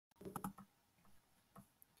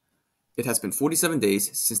It has been 47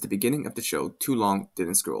 days since the beginning of the show Too Long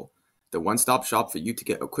Didn't Scroll, the one-stop shop for you to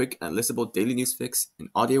get a quick and listenable daily news fix in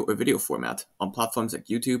audio or video format on platforms like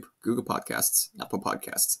YouTube, Google Podcasts, Apple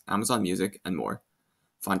Podcasts, Amazon Music, and more.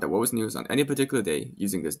 Find out what was news on any particular day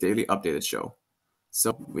using this daily updated show.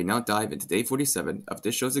 So, we now dive into day 47 of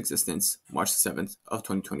this show's existence, March 7th of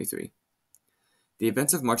 2023. The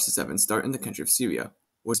events of March 7th start in the country of Syria,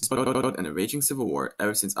 which has been in a raging civil war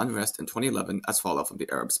ever since unrest in 2011 as fallout from the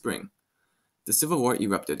Arab Spring. The civil war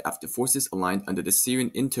erupted after forces aligned under the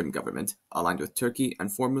Syrian interim government, aligned with Turkey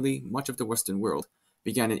and formerly much of the Western world,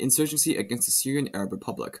 began an insurgency against the Syrian Arab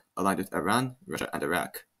Republic, aligned with Iran, Russia, and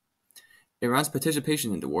Iraq. Iran's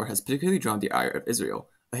participation in the war has particularly drawn the ire of Israel,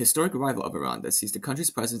 a historic rival of Iran that sees the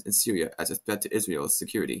country's presence in Syria as a threat to Israel's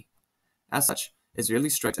security. As such, Israeli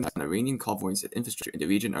strikes on Iranian convoys and infrastructure in the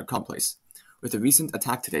region are commonplace, with the recent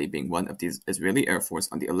attack today being one of the Israeli Air Force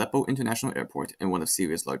on the Aleppo International Airport in one of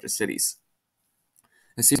Syria's largest cities.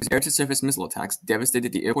 A series of air-to-surface missile attacks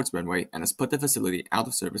devastated the airport's runway and has put the facility out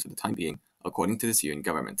of service for the time being, according to the Syrian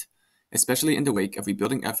government, especially in the wake of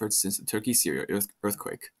rebuilding efforts since the Turkey-Syria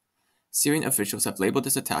earthquake. Syrian officials have labeled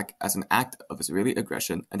this attack as an act of Israeli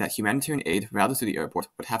aggression and that humanitarian aid routed to the airport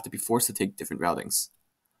would have to be forced to take different routings.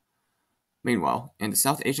 Meanwhile, in the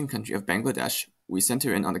South Asian country of Bangladesh, we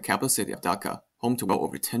center in on the capital city of Dhaka, home to well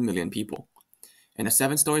over 10 million people. In a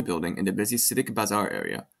 7-story building in the busy Siddiq Bazaar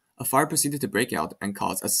area, a fire proceeded to break out and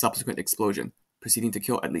cause a subsequent explosion, proceeding to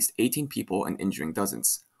kill at least 18 people and injuring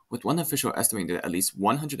dozens, with one official estimating that at least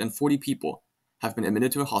 140 people have been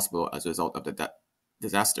admitted to a hospital as a result of the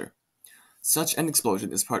disaster. Such an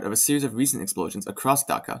explosion is part of a series of recent explosions across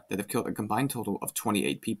Dhaka that have killed a combined total of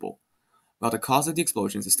 28 people. While the cause of the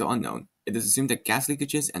explosions is still unknown, it is assumed that gas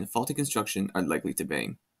leakages and faulty construction are likely to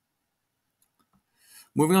blame.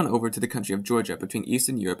 Moving on over to the country of Georgia between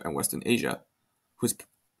Eastern Europe and Western Asia,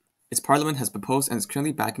 its parliament has proposed and is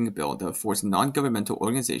currently backing a bill that would force non-governmental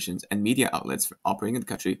organizations and media outlets operating in the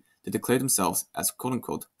country to declare themselves as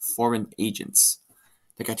quote-unquote foreign agents.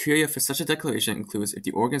 The criteria for such a declaration includes if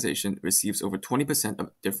the organization receives over 20%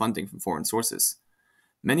 of their funding from foreign sources.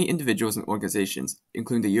 Many individuals and organizations,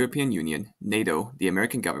 including the European Union, NATO, the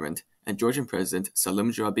American government, and Georgian President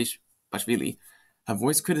Salim Zurabishvili, have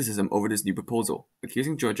voiced criticism over this new proposal,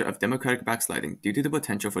 accusing Georgia of democratic backsliding due to the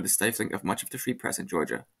potential for the stifling of much of the free press in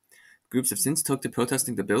Georgia. Groups have since took to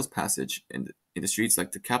protesting the bill's passage in the streets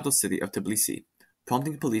like the capital city of Tbilisi,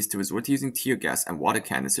 prompting police to resort to using tear gas and water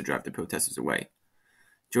cannons to drive the protesters away.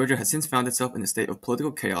 Georgia has since found itself in a state of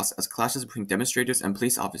political chaos as clashes between demonstrators and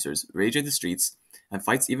police officers rage in the streets, and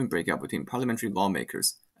fights even break out between parliamentary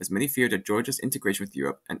lawmakers, as many fear that Georgia's integration with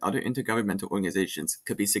Europe and other intergovernmental organizations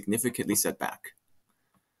could be significantly set back.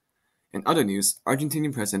 In other news,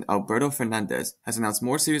 Argentinian President Alberto Fernandez has announced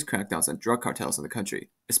more serious crackdowns on drug cartels in the country,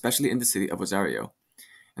 especially in the city of Rosario,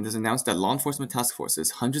 and has announced that law enforcement task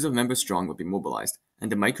forces, hundreds of members strong, will be mobilized,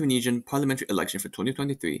 and the Micronesian parliamentary election for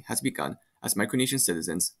 2023 has begun as Micronesian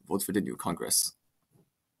citizens vote for the new Congress.